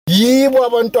yibo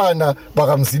abantwana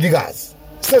bakaMzilikazi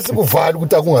sesikuvala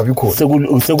ukuthi akungabi khona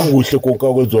sekukuhle konke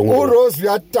akwenziwa uRose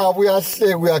uyataba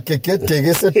uyahleka uyagegedeka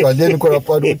esedwaleni khona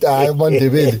phakathi ukuthi hayi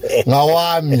aMandebele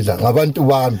ngawami la ngabantu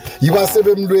bami yiba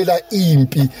sebemlwela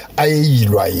impi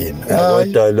ayeyilwa yena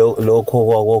kodwa lokho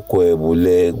kwakogwebu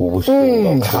le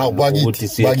kubuhlungu ukuthi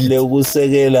sihle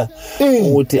ukusekela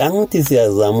ukuthi angithi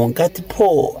siyazama ngathi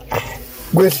pho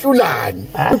kwehlulani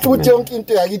ukuthi yonke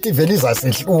into yakithi vele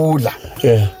izasehlula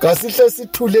kasihle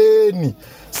sithuleni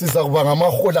siza kuba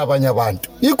ngamahola abanye abantu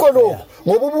yikho lokho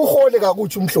ngoba ubuhole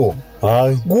kakuthi umhlobo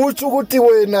hayi kuthi ukuthi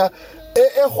wena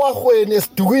ehwahweni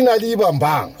esidukini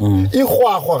alibambanga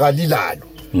ihwahwa kalilalo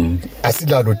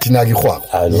asilalo thina ke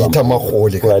ihwahwa yithi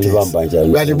amahole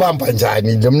kalibamba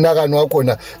njani lemnakano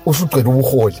wakhona usuqela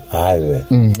ubuhole hayi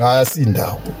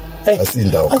asindawo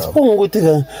asindawo asibonga ukuthi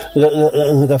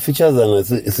ngafeature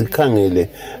ngathi sikhangele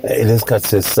lesikhathi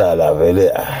sesisala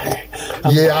vele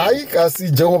hayi kasi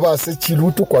njengoba sechila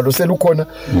ukuthi ugwalo selukhona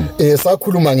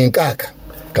sakhuluma ngenkakha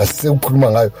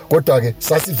kasekukhuluma ngayo kodwa ke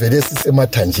sasivele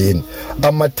sisemathanjeni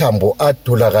amathambo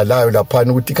adolakalayo lapha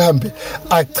ukuthi kambe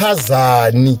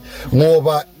achazani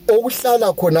ngoba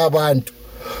okuhlala khona abantu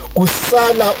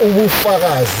kusala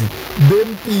ubufakazi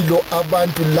bempilo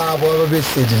abantu labo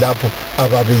ababehleli lapho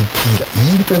ababeyiphila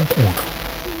into enkulu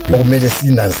okumele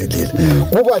sinanzelele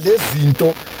kuba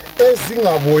lezinto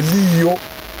ezingaboliyo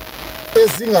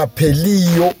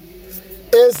ezingapheliyo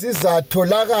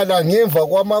ezizatholakala ngemva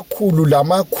kwamakhulu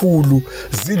lamakhulu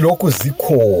zilokhu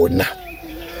zikhona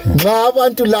nxa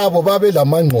abantu labo babe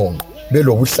lamangqonqo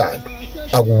belobuhlalo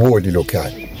akuboli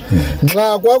lokhaya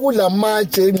nxa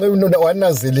kwakulamatshe enqeni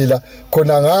wananzelela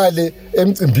khona ngale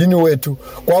emcimbini wethu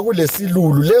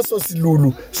kwakulesilulu leso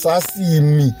silulu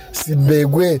sasimi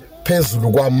sibekwe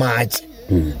phezulu kwamatshe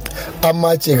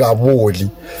amatshe kaboli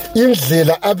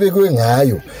indlela abekwe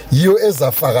ngayo yiyo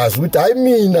ezafakaza ukuthi hayi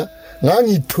mina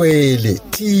ngangithwele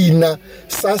thina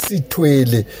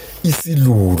sasithwele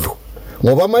isilulu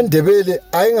ngoba aMandebele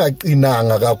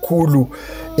ayengaqinanga kakhulu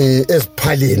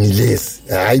eziphaleni lezi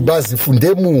hayi bazifunde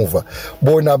emuva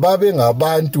bona babe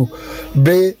ngabantu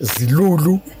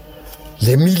bezilulu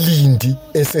lemilindi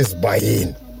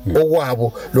esezibayeni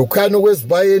okwabo lokhana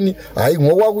kwezibayeni hayi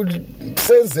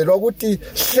ngokwakusenzelwa ukuthi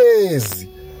hlezi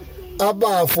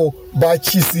abafo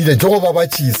bachisile njengoba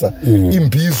bachisa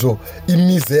imbizo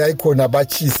imize yayikhona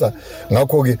bachisa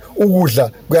ngakho ke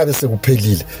ukudla kuyabe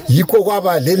sekuphelile yikho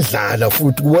kwaba lendlala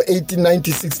futhi kuwo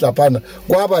 1896 laphana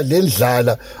kwaba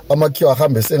lendlala amakhiwa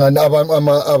ahambe sengani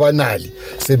abanali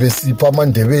sebesipha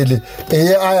aMandebele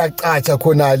ayacatsha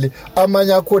khonale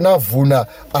amanye akhona avuna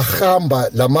ahamba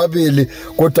lamabele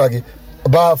kodwa ke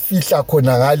bafihla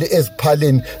khona ngale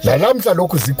eziphaleni lalamhla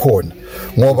lokhu zikhona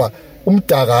ngoba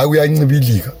umdaka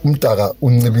uyancibilika umdaka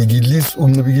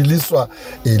uncibikiliswa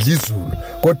elizulu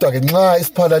kodwa ke nxa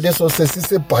isiphala leso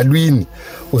sesisebhalwini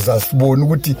uzasibona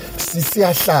ukuthi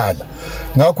sisiyahlala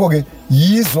ngakho ke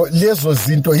yizo lezo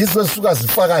zinto yizo zisuka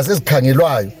zifakaza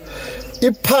ezikhangelwayo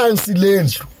iphansi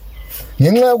lendlu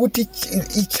ngenxa ukuthi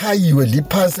ichayiwe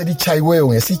liphansi lichayiweyo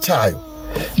ngesichayo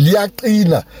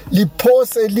liyaqina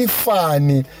liphose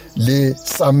lifane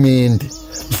lesamende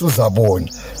usuzabona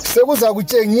sekuza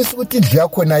kutshengisa ukuthi indlu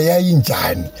yakhona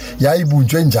yayinjani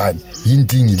yayibunjwe njani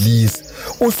yindingilizi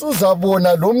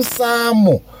usuzabona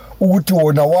lomsamo ukuthi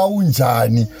wona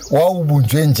wawunjani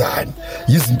wawubunjwe njani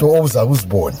izinto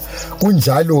ozakuzibona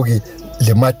kunjalo ke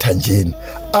lemathanjeni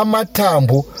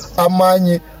amathambo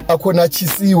amanye akhona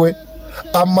achisiwe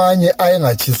amanye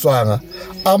ayengachiswanga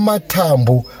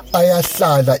amathambo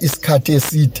ayahlala isikhathi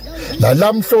eside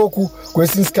lalamhlokhu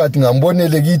kwesinye isikhathi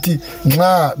ngambonele kithi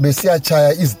nxa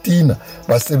besiyachaya izitina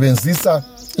basebenzisa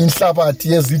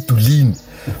inhlabathi yezidulini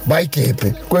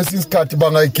bayigebhe kwesinye isikhathi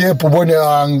bangayigebhe ubone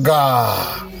anga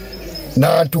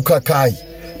nantu khakhayi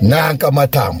nanka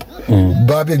amathambo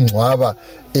babe ngcwaba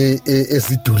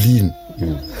ezidulini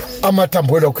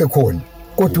amathambo lokho ekhona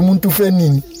kodwa umuntu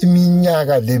ufenini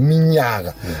iminyaka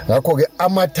leminyaka ngakho ke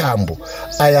amathambo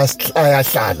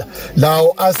ayahlala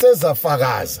lawo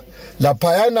asezafakaza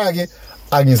laphayana ke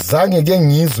angizange ke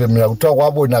ngizwe mina kuthiwa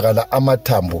kwabonakala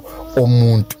amathambo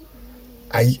omuntu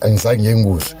angizange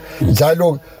ngikuzwe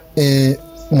njalo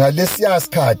ngalesiya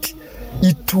sikhathi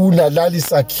ithuna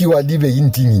lalisakhiwa libe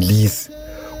yindingilizi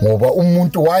ngoba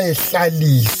umuntu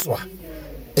wayehlaliswa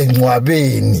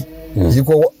engcwabeni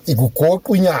yiko ikugoqa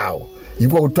unyawo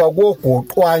yiko kuthiwa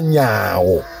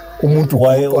kogoqwanyawo umuntu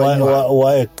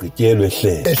wayegqityelwe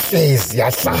ehlezi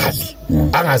yahlali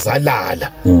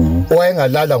angazalala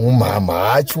owayengalala ngumama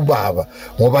hathi ubaba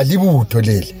ngoba libutho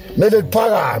leli mele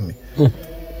liphakame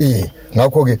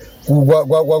ngakho ke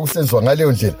kwakusenzwa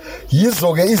ngaleyo ndlela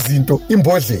yizo ke izinto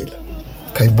imbodlela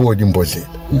ayiboni imbodlela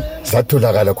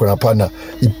zatholakala khona phana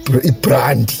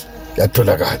ibrandi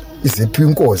yatholakala iziphi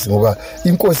inkosi ngoba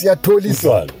inkosi yathola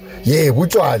izinto yebo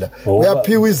utshwala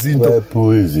uyaphiwa izinto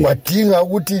wadinga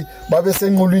ukuthi babe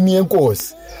senqulwini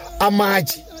yenkosi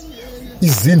amatshe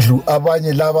izindlu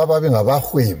abanye laba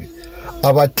babengabahwebi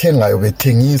abathengayo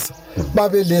bethengisa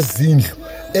babe lezindlu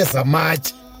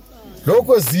ezamatshe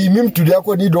lokho zimi imiduli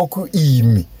yakho ni lokhu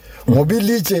imi ngoba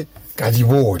ilitshe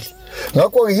kaliboli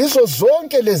ngakho yizo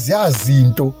zonke lezi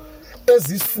yazinto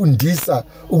ezisifundisa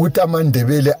ukuthi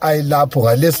amaNdebele ayilapho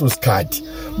ngaleso sikhathi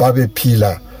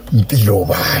babephila impilo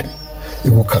bani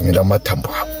ikukhangela amathambo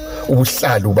abo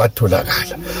ubuhlalu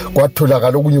batholakala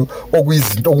kwatholakala okunye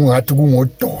okuyizinto okungathi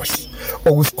kungodoshi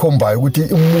okusikhombayo ukuthi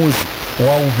umuzi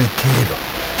wawubethelwa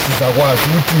sizakwazi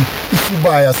ukuthi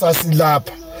isibaya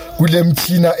sasilapha kule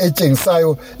mtshina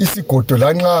etshengisayo isigodo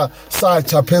lanxa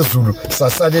satsha phezulu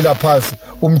sasalela phansi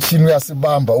umtshini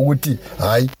uyasibamba ukuthi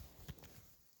hayi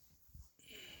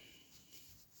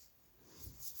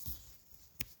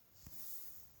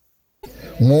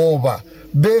ngoba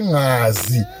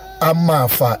bengazi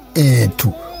amafa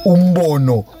ethu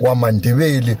umbono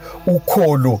wamaNdebele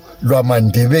ukholo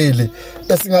lwamaNdebele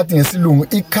esingathi ngesilungu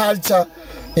iculture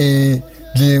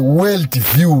le world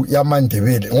view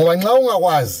yamaNdebele ngoba nxa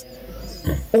ungakwazi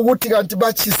ukuthi kanti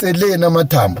bachiselena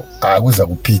amathambo akuza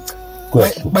kuphica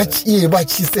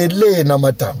bachiselena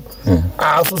amathambo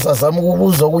asusazama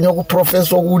ukubuza kunye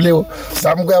kuprofessor kuleyo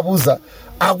zama kuyabuza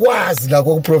akwazi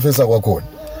lakho kuprofessor kwakhona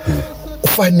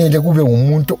ufanele kube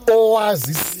umuntu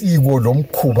owazi isiko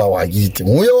lomkhuba wakithi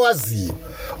nguye owaziyo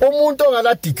umuntu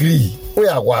ongala degree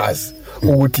uyakwazi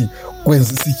ukuthi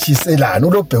kwenza sichiselana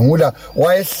uLobhengula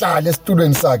wayehlala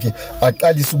esitulweni sakhe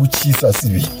aqalisa ukuchisa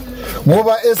sibili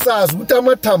ngoba esazi ukuthi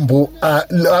amathambo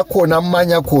akhona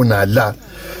amanye akhona la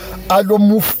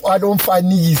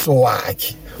alomfanekiso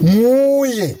wakhe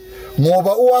nguye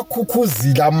ngoba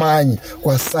uwakhukhuzila amanye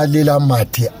kwasalela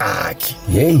amathe akhe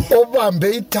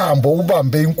obambe ithambo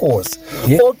ubambe inkosi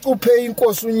ocuphe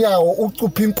inkosi unyawo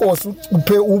ucuphe inkosi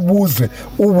ucuphe ubuzwe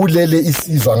ubulele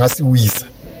isizwe ngasiwisa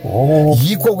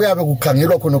yikho kuyabe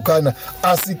kukhangelwa khona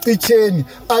asicitsheni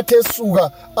athe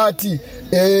suka athi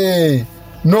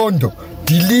Nondo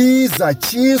diliza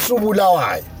chisa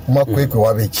ubulawayo umagwegwe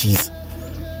wabe chisa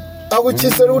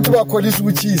akuchisela ukuthi bakholisa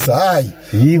ukuchisa hayi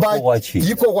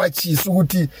yikho kwachisa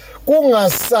ukuthi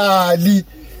kungasali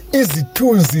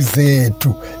izithunzi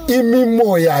zethu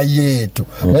imimoya yethu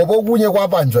ngoba okunye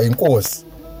kwabanjwa inkosi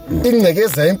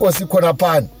ingcekeza yenkosi khona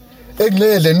phana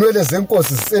engcele nwele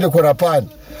zenkosi sisele khona phana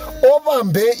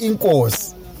obambe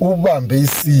inkosi ubambe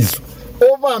isizwe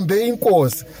obambe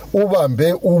inkosi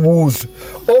ubambe ubuzwe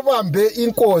obambe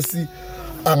inkosi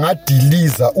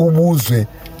angadiliza ubuzwe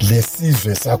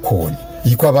lesizwe sakhona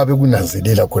yikho ababe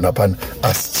kunanzelela khona phana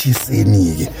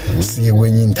asichiseni ke siye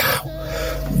kwenye indawo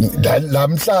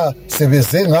lamhla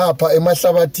sebeze ngapha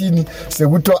emahlabathini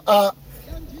sekuthiwa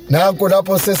nanko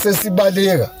lapho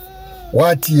sesesibaleka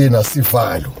wathi yena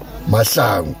sivalo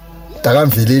mahlangu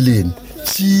bakaMveleleni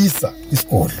chisa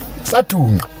isigodlo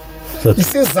sathunqa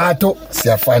isizathu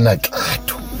siyafana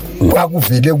xathu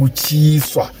kwakuvele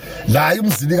kuchiswa la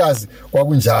uMzilikazi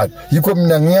kwakunjalo yikho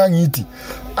mina ngiyangithi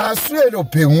asuye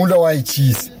loBhengula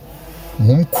wayichisa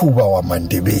ngumkhuba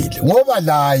wamaNdebele ngoba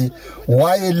laye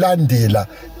wayelandela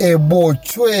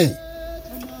ebotshwe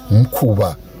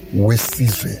umkhuba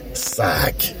wesizwe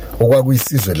sakhe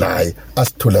okwakuyisizwe laye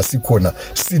asithola sikhona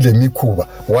sile mikhuba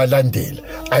walandela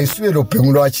ayisuye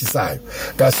loBhengula wachisayo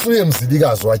kasuye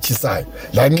Mzilikazi wachisayo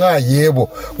lanxa yebo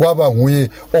kwaba nguye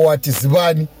owathi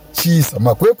zibani chisa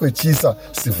magwegwe chisa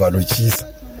sivalo chisa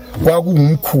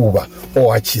kwakungumkhuba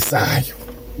owachisayo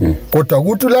kodwa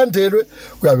ukuthi ulandelwe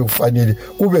kuyabe kufanele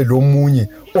kube lomunye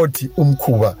othi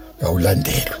umkhuba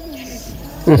awulandelwe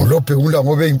uLobhengula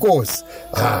ngobe inkosi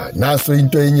naso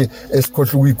into enye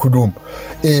esikhohle ukuyikhuluma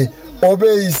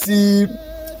obe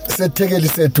sethekeli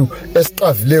sethu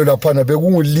esiqavileyo laphana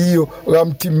bekunguliyo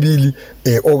kaMthimbili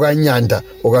okanyanda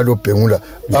okaLobhengula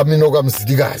amina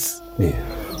okaMzilikazi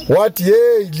wathi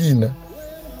hey lina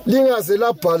lingaze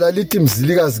labhala lithi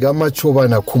Mzilikazi kaMachoba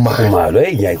naKhumalo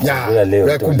ngiyakhumbula leyo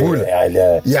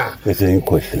uyakhumbula bese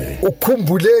ngikhohle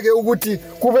ukhumbuleke ukuthi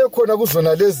kube khona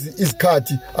kuzona lezi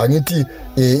izikhathi angithi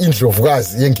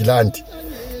indlovukazi yeNgilandi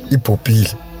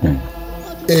ibhubhile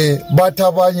bathi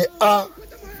abanye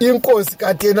inkosi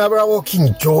katena bravo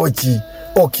King George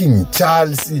King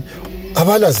Charles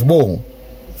abalazibongo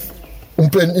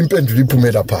impendulo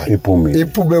iphumela phansi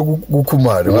iphume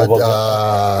kuKhumalo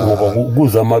ngoba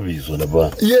kuza amabizo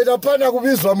lapha yena phana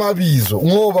kubizwa amabizo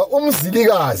ngoba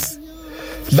uMzilikazi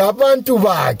labantu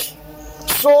bakhe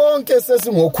sonke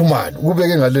sesingokhumalo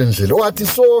kubeke ngalendlela wathi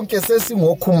sonke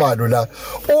sesingokhumalo la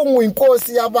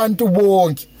unguyinkosi yabantu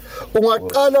bonke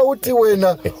ungaqala uthi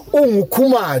wena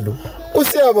ungukhumalo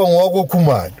usiyaba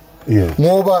ngokokhumalo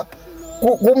ngoba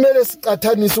kumele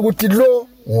siqathanise ukuthi lo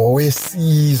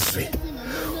ngowesizwe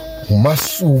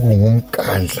umasuku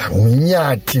ngumkandla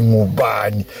ngunyathi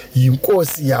ngubani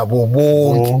inkosi yabo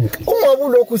bonke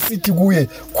ungabe lokhu sithi kuye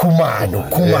khumalo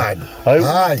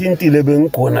hayi tintile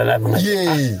bengikhona la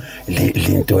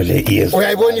linto le yeso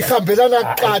uyayibona ihambelana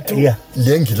qathu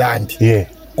lengilandi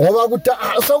ngoba ukuthi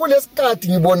sokulesikhathi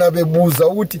ngibona bebuza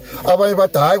ukuthi abanye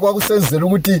bathi hayi kwakusenzela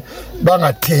ukuthi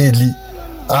bangatheli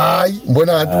hayi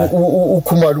mbona ngathi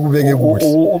ukhumalo kubeke kuhle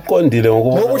uqondile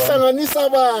ngokuhlanganisa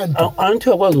abantu anti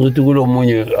yakwazi ukuthi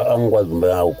kulomunye angikwazi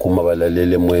ukukhuma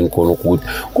balalele emoyeni khona ukuthi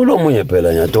kulomunye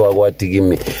phela nyato akwathi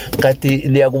kimi ngathi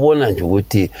liyakubona nje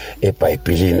ukuthi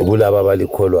eBhayibhelini kulabo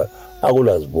abalikholwa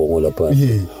akulazibongo lapha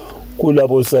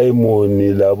kulabo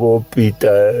Simon labo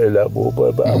Peter labo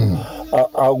baba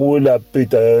akula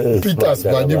Peter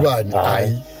bani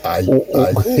hayi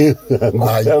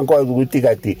ngikwazi ukuthi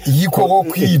kati yikho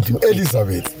kokhwini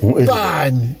Elizabeth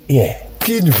bani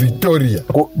Queen Victoria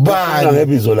bani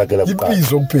ngebizo lakhe la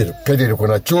ibizo kuphela phelele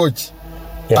khona George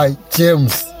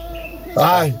James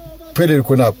phelele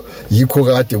khona yikho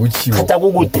kade kuchiwe kata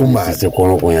ukuthumase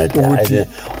khona kunyathi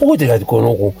ukuthi kati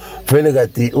khona vele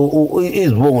kati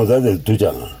izibongo zaze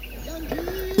zidujanga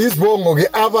izibongo ke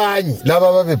abanye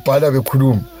laba babebhala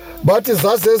bekhuluma bathi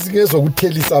zaze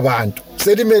zingezokuthelisa abantu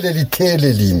selimele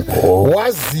lithele lina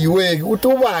waziwe ukuthi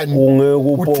ubani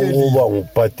ungekuba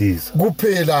nguphathisa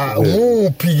kuphela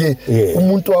nguphi ke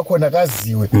umuntu wakho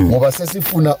nakaziwe ngoba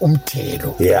sesifuna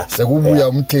umthelo sekubuya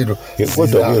umthelo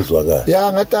kodwa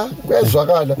kuyezwakala ngata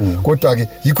kuyezwakala kodwa ke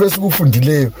yikho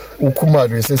esikufundileyo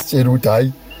ukhumalo esesitshela ukuthi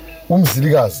hayi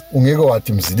uMzilikazi ungeke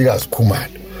wathi Mzilikazi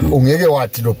khumalo ungeke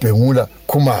wathi lo bhengula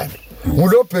khumalo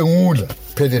ngulo bhengula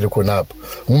phelele khonapho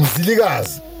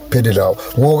ngumzilikazi phelelawo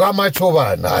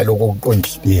ngokaMachobana haloko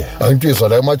kuqondile angitizwa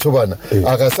la eMachobana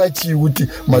akasathi ukuthi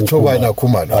Machobana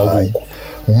akhumalo hayi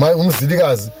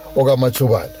umzilikazi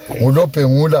okaMachobana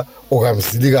ngulobhengula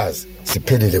okaMzilikazi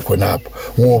siphelele khonapho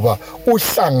ngoba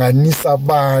uhlanganisa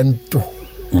abantu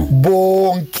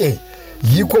bonke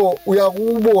yikho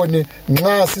uyakubone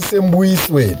nxa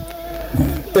sisembuyisweni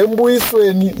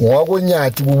embuyisweni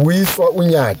ngwakonyathi kubuyiswa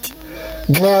unyathi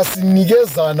nxa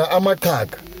sinikezana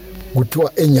amaqhaga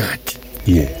kuthiwa enyathi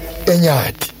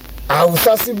enyathi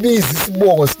awusasibizi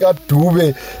isibongo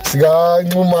sikaDube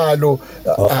sikaNxumalo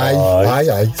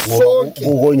hayi sonke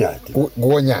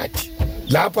konyathi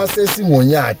lapha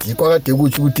sesingonyathi kwakade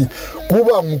kuthi ukuthi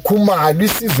kuba ngukhumalo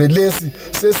isizwe lesi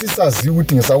sesisazi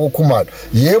ukuthi ngesakokhumalo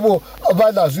yebo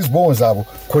abalazi izibongo zabo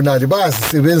khona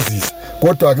libazisebenzisa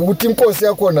kodwa ke ukuthi inkosi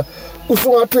yakhona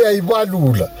usungathi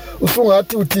uyayibalula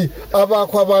usungathi uthi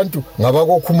abakho abantu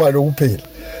ngabakokhumalo kuphela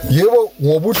yebo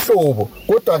ngobuhlobo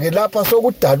kodwa ke lapha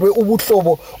sokudalwe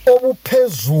ubuhlobo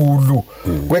obuphezulu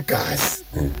kwegazi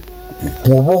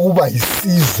ngoba kuba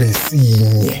isizwe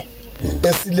sinye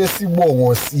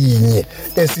esilesibongo sinye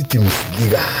esithi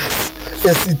Mzilikazi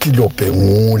esithi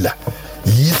lobhengula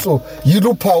yiso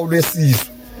yiluphawu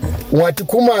lwesizwe ungathi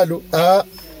khumalo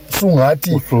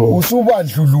sungathi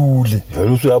usubandlulule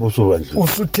vele usuyabusubandlulule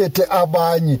usuthethe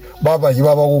abanye baba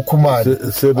yibaba kokhumalo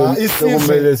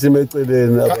sekumele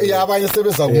simeceleni abanye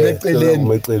sebeza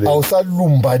kumeceleni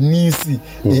awusalumbanisi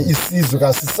isizwe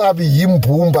kasisabi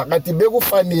yimbumba ngathi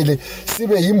bekufanele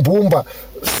sibe yimbumba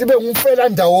sibe ngumfela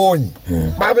ndawonye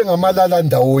babe ngamalala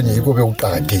ndawonye yiko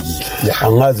bekuqhakathekile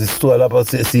angazi sisuka lapha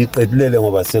siqedilele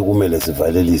ngoba sekumele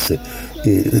sivalelise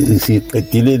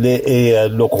siqedilele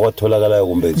eyalokho kwatholakala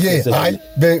kumbe hayi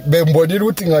bembonile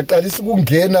ukuthi ngaqalisa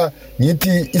ukungena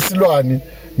ngithi isilwane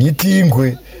ngithi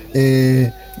ingwe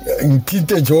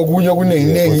ngithinte nje okunye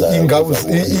kunenginengi ingabu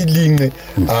ilinqe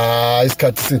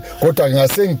isikhathi kodwa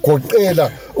ngase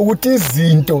ngigoqela ukuthi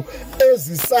izinto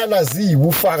ezisala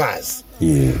ziyibufakazi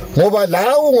ngoba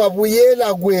la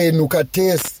ungabuyela kwenu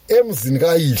khathesi emzini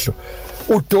kayihlo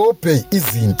udobhe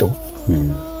izinto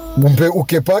kumbe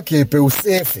ugebhagebhe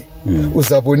usefe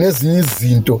uzabona ezinye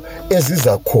izinto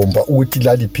ezizakhomba ukuthi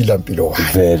laliphila impilo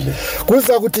vele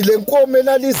kuza ukuthi lenkomo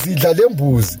elalizidla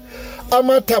lembuzi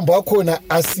amathambo akhona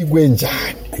asikwe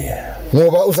njani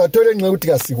ngoba uzathola enxe ukuthi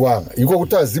kasikwanga yiko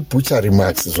ukuthi azibutchery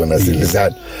marks zona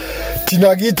zilizana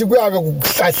thina kithi kuyabe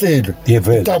kuhlahlelwe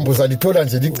ithambo zalithola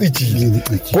nje licijile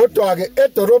kodwa ke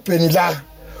edorobheni la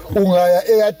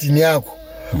ungaya eyadini yakho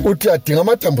uthi adinga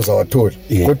amathambo zawathola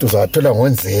kodwa uzawathola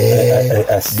ngonze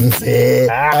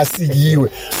asikiwe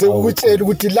sekutshela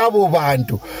ukuthi labo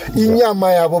bantu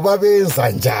inyama yabo babenza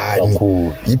njani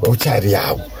ibutchery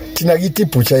yabo thina kithi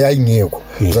ibutchery yayingekho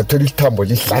uzathola ithambo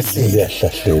lihlahlele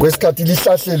kwesikhathi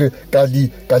lihlahlele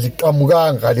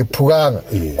kaliqamukanga liphukanga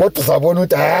kodwa sabona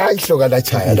ukuthi hayi ihloka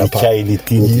lachaya lapha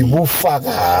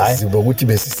yibufakazi bokuthi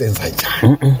besisenza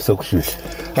njani sokuhluhle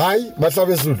hayi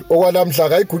mahlabezulu okwalamhla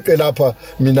kayiguqe lapha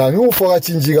mina ngiufoka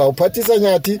chinjika uphathisa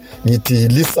nyathi ngithi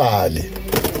lisale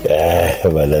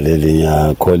balaleli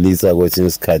ngiyakholisa kwesinye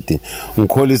isikhathi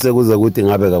ngikholise kuze ukuthi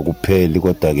ngabe kakupheli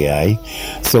kodwa ke hayi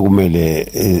sekumele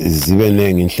zibe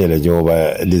nengi inhlelo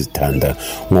njengoba lizithanda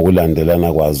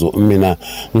ngokulandelana kwazo mina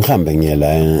ngihambe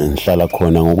ngiyela ngihlala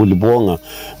khona ngokulibonga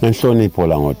nenhlonipho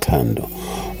la ngothando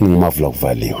ngimavula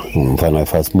kuvaliwe umfana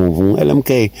fast move LMK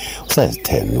usize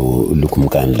 10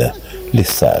 uLukumkandla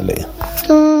lisale